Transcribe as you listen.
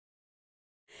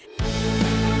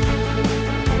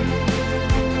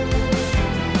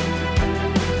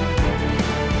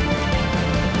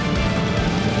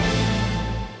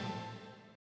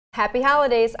Happy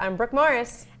holidays, I'm Brooke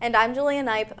Morris. And I'm Julia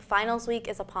Knipe. Finals week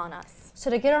is upon us. So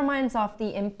to get our minds off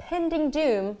the impending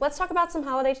doom, let's talk about some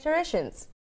holiday traditions.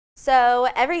 So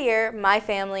every year, my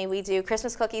family, we do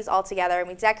Christmas cookies all together, and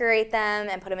we decorate them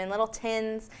and put them in little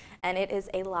tins, and it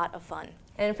is a lot of fun.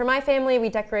 And for my family, we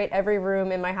decorate every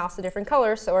room in my house a different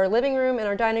color, so our living room and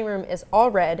our dining room is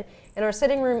all red, and our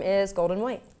sitting room is gold and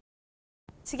white.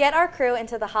 To get our crew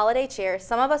into the holiday cheer,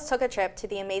 some of us took a trip to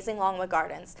the amazing Longwood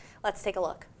Gardens. Let's take a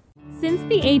look. Since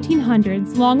the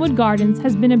 1800s, Longwood Gardens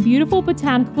has been a beautiful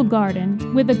botanical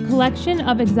garden with a collection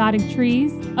of exotic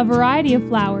trees, a variety of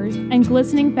flowers, and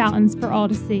glistening fountains for all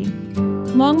to see.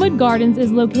 Longwood Gardens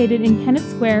is located in Kennett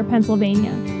Square,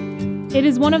 Pennsylvania. It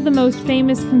is one of the most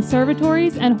famous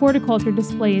conservatories and horticulture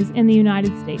displays in the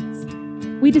United States.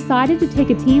 We decided to take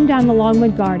a team down to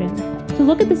Longwood Gardens to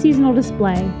look at the seasonal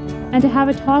display and to have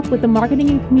a talk with the marketing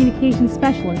and communications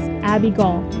specialist, Abby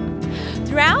Gall.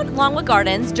 Throughout Longwood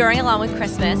Gardens, during Along with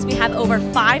Christmas, we have over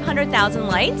 500,000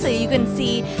 lights, so you can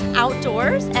see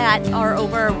outdoors at our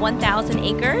over 1,000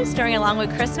 acres during Along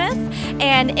with Christmas,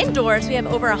 and indoors we have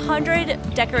over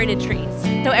 100 decorated trees.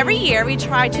 So every year we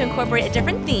try to incorporate a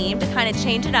different theme to kind of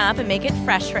change it up and make it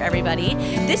fresh for everybody.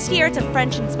 This year it's a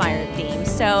French-inspired theme,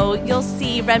 so you'll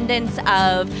see remnants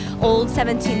of old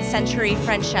 17th century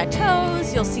French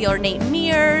chateaus, you'll see ornate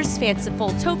mirrors,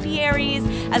 fanciful topiaries,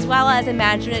 as well as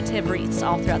imaginative wreaths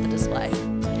all throughout the display.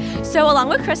 So Along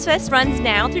with Christmas runs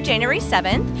now through January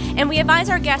 7th, and we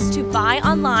advise our guests to buy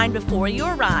online before you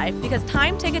arrive because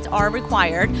time tickets are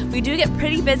required. We do get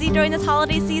pretty busy during this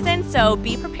holiday season, so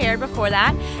be prepared before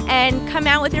that and come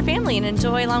out with your family and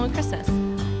enjoy Along with Christmas.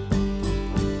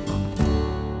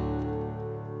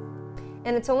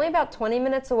 And it's only about 20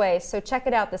 minutes away, so check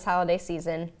it out this holiday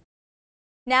season.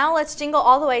 Now let's jingle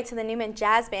all the way to the Neumann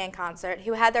Jazz Band concert,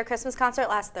 who had their Christmas concert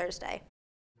last Thursday.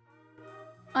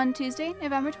 On Tuesday,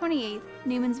 November 28th,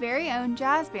 Neumann's very own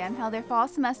jazz band held their fall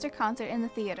semester concert in the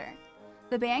theater.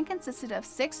 The band consisted of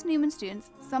 6 Neumann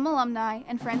students, some alumni,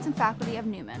 and friends and faculty of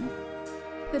Neumann.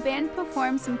 The band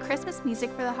performed some Christmas music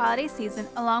for the holiday season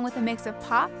along with a mix of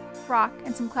pop, rock,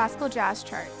 and some classical jazz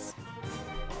charts.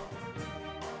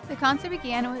 The concert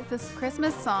began with this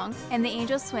Christmas song and the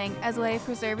Angel Swing as a way of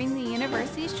preserving the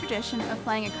university's tradition of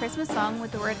playing a Christmas song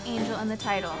with the word angel in the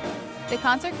title. The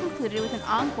concert concluded with an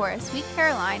encore of Sweet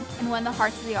Caroline and won the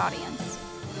hearts of the audience.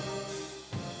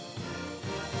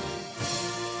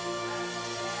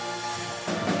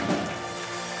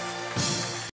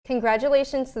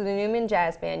 Congratulations to the Neumann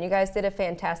Jazz Band. You guys did a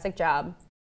fantastic job.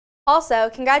 Also,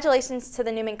 congratulations to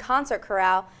the Neumann Concert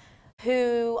Chorale,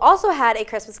 who also had a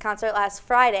Christmas concert last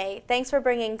Friday. Thanks for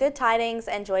bringing good tidings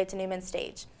and joy to Neumann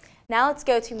stage. Now let's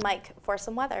go to Mike for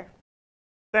some weather.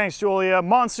 Thanks, Julia.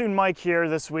 Monsoon Mike here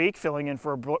this week, filling in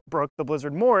for Brooke the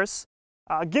Blizzard Morris,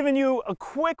 giving you a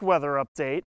quick weather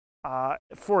update.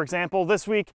 For example, this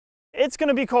week, it's going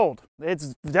to be cold.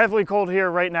 It's definitely cold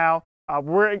here right now.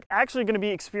 We're actually going to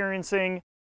be experiencing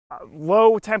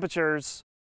low temperatures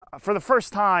for the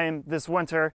first time this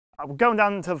winter. We're going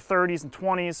down into the 30s and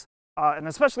 20s. And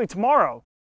especially tomorrow,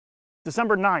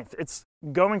 December 9th, it's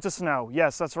going to snow.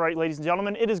 Yes, that's right, ladies and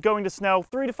gentlemen. It is going to snow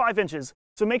 3 to 5 inches.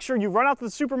 So make sure you run out to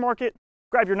the supermarket,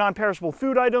 grab your non-perishable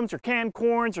food items, your canned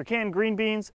corns, your canned green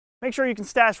beans. Make sure you can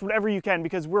stash whatever you can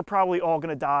because we're probably all going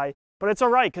to die. But it's all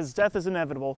right because death is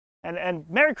inevitable. And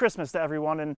Merry Christmas to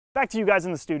everyone. And back to you guys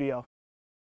in the studio.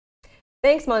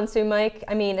 Thanks, Monsoon Mike.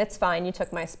 I mean, it's fine, you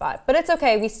took my spot. But it's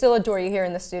okay, we still adore you here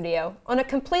in the studio. On a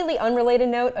completely unrelated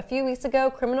note, a few weeks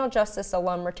ago, criminal justice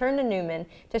alum returned to Neumann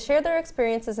to share their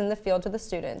experiences in the field to the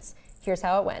students. Here's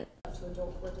how it went.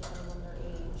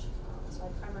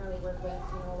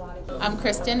 I'm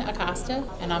Kristen Acosta,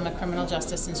 and I'm a criminal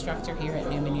justice instructor here at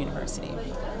Neumann University.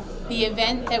 The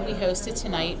event that we hosted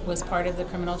tonight was part of the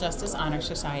Criminal Justice Honor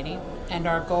Society, and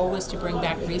our goal was to bring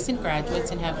back recent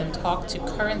graduates and have them talk to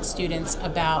current students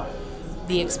about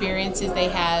the experiences they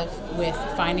have with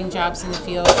finding jobs in the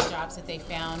field, the jobs that they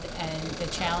found, and the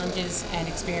challenges and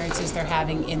experiences they're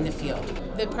having in the field.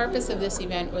 The purpose of this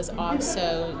event was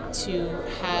also to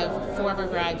have former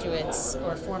graduates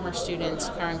or former students,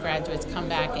 current graduates, come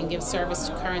back and give service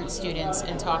to current students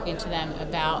and talking to them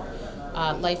about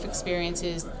life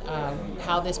experiences,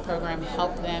 how this program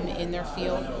helped them in their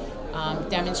field,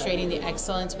 demonstrating the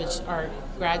excellence, which our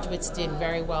graduates did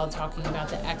very well, talking about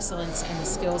the excellence and the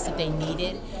skills that they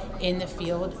needed in the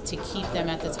field to keep them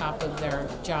at the top of their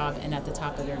job and at the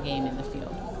top of their game in the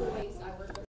field.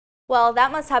 Well,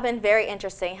 that must have been very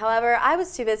interesting. However, I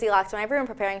was too busy locked in my room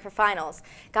preparing for finals.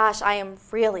 Gosh, I am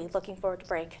really looking forward to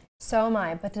break. So am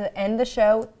I, but to end the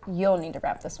show, you'll need to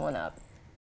wrap this one up.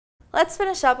 Let's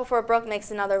finish up before Brooke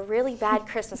makes another really bad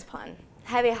Christmas pun.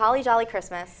 Have a holly jolly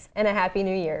Christmas. And a Happy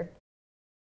New Year.